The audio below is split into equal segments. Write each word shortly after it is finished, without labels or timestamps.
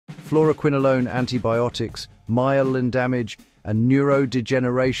fluoroquinolone antibiotics, myelin damage, and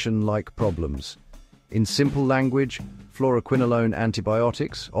neurodegeneration-like problems. In simple language, fluoroquinolone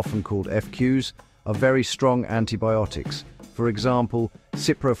antibiotics, often called FQs, are very strong antibiotics. For example,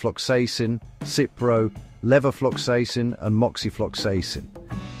 Ciprofloxacin, Cipro, Levofloxacin, and moxifloxacin.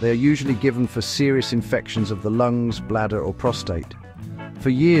 They are usually given for serious infections of the lungs, bladder, or prostate. For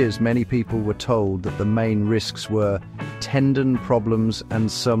years, many people were told that the main risks were tendon problems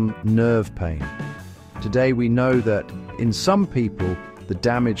and some nerve pain. Today, we know that in some people, the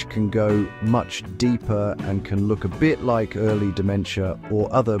damage can go much deeper and can look a bit like early dementia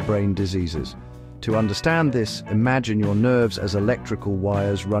or other brain diseases. To understand this, imagine your nerves as electrical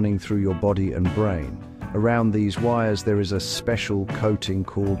wires running through your body and brain. Around these wires there is a special coating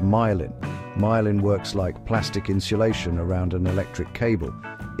called myelin. Myelin works like plastic insulation around an electric cable.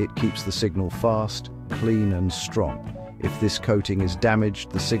 It keeps the signal fast, clean and strong. If this coating is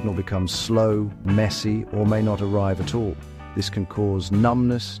damaged, the signal becomes slow, messy, or may not arrive at all. This can cause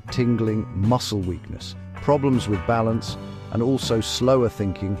numbness, tingling, muscle weakness, problems with balance, and also slower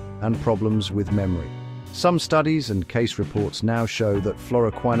thinking and problems with memory. Some studies and case reports now show that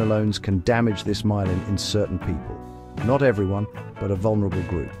fluoroquinolones can damage this myelin in certain people. Not everyone, but a vulnerable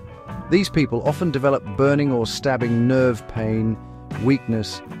group. These people often develop burning or stabbing nerve pain,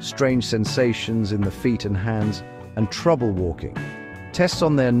 weakness, strange sensations in the feet and hands, and trouble walking. Tests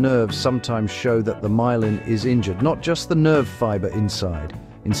on their nerves sometimes show that the myelin is injured, not just the nerve fiber inside.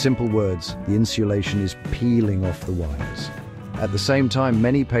 In simple words, the insulation is peeling off the wires. At the same time,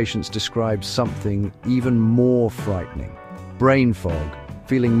 many patients describe something even more frightening: brain fog,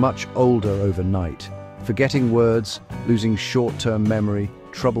 feeling much older overnight, forgetting words, losing short-term memory,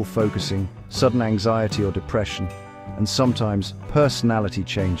 trouble focusing, sudden anxiety or depression, and sometimes personality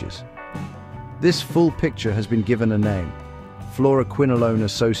changes. This full picture has been given a name: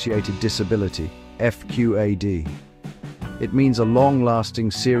 fluoroquinolone-associated disability, FQAD. It means a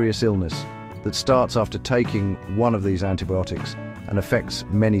long-lasting serious illness that starts after taking one of these antibiotics and affects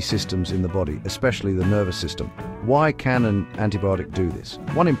many systems in the body, especially the nervous system. Why can an antibiotic do this?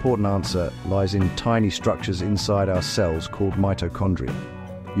 One important answer lies in tiny structures inside our cells called mitochondria.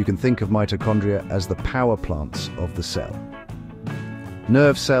 You can think of mitochondria as the power plants of the cell.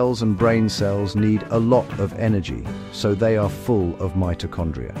 Nerve cells and brain cells need a lot of energy, so they are full of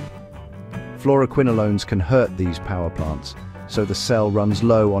mitochondria. Fluoroquinolones can hurt these power plants, so the cell runs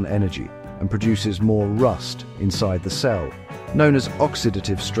low on energy and produces more rust inside the cell, known as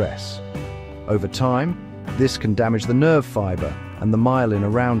oxidative stress. Over time, this can damage the nerve fiber and the myelin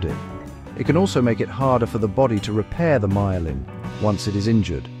around it. It can also make it harder for the body to repair the myelin once it is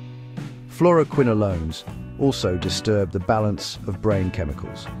injured. Fluoroquinolones also disturb the balance of brain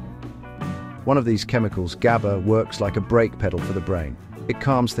chemicals. One of these chemicals, GABA, works like a brake pedal for the brain. It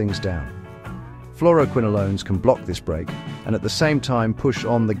calms things down. Fluoroquinolones can block this brake and at the same time push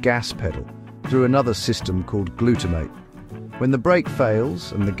on the gas pedal through another system called glutamate. When the brake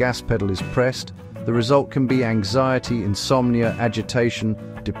fails and the gas pedal is pressed, the result can be anxiety, insomnia, agitation,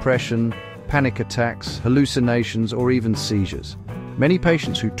 depression, panic attacks, hallucinations, or even seizures. Many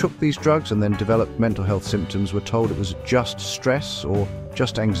patients who took these drugs and then developed mental health symptoms were told it was just stress or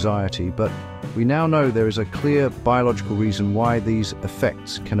just anxiety, but we now know there is a clear biological reason why these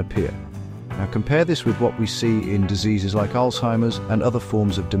effects can appear. Now compare this with what we see in diseases like Alzheimer's and other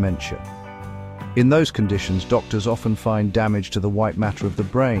forms of dementia. In those conditions, doctors often find damage to the white matter of the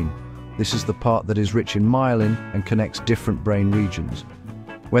brain. This is the part that is rich in myelin and connects different brain regions.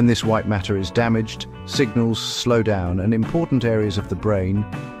 When this white matter is damaged, signals slow down and important areas of the brain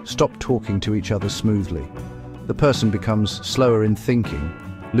stop talking to each other smoothly. The person becomes slower in thinking,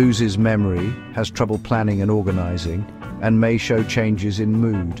 loses memory, has trouble planning and organizing, and may show changes in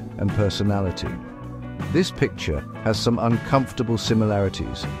mood and personality. This picture has some uncomfortable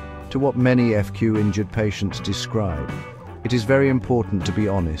similarities to what many FQ-injured patients describe. It is very important to be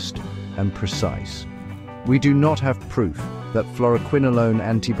honest and precise. We do not have proof that fluoroquinolone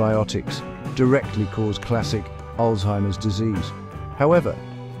antibiotics directly cause classic Alzheimer's disease. However,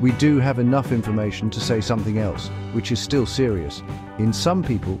 we do have enough information to say something else, which is still serious. In some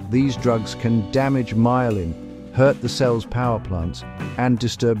people, these drugs can damage myelin, hurt the cell's power plants, and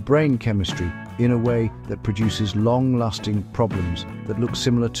disturb brain chemistry in a way that produces long-lasting problems that look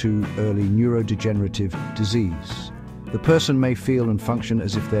similar to early neurodegenerative disease. The person may feel and function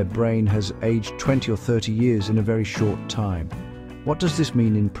as if their brain has aged 20 or 30 years in a very short time. What does this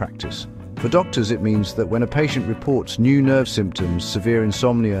mean in practice? For doctors, it means that when a patient reports new nerve symptoms, severe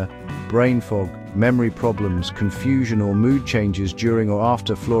insomnia, brain fog, memory problems, confusion or mood changes during or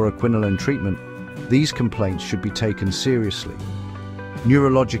after fluoroquinolone treatment, these complaints should be taken seriously.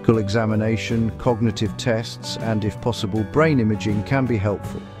 Neurological examination, cognitive tests, and if possible, brain imaging can be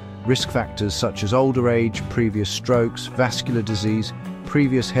helpful. Risk factors such as older age, previous strokes, vascular disease,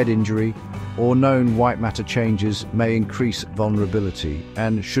 previous head injury, or known white matter changes may increase vulnerability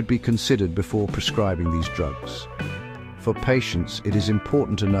and should be considered before prescribing these drugs. For patients, it is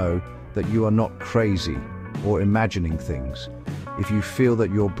important to know that you are not crazy or imagining things if you feel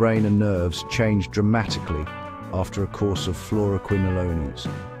that your brain and nerves change dramatically after a course of fluoroquinolones.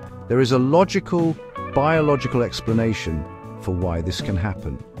 There is a logical, biological explanation for why this can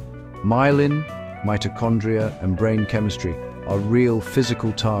happen. Myelin, mitochondria, and brain chemistry are real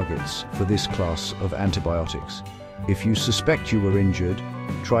physical targets for this class of antibiotics. If you suspect you were injured,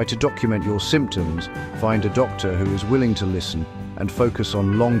 try to document your symptoms, find a doctor who is willing to listen, and focus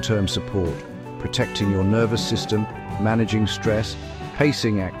on long-term support, protecting your nervous system, managing stress,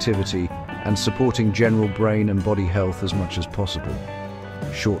 pacing activity, and supporting general brain and body health as much as possible.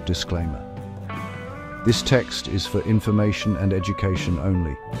 Short disclaimer. This text is for information and education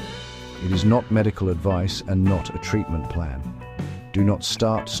only. It is not medical advice and not a treatment plan. Do not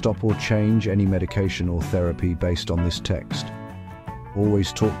start, stop, or change any medication or therapy based on this text.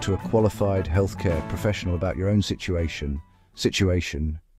 Always talk to a qualified healthcare professional about your own situation,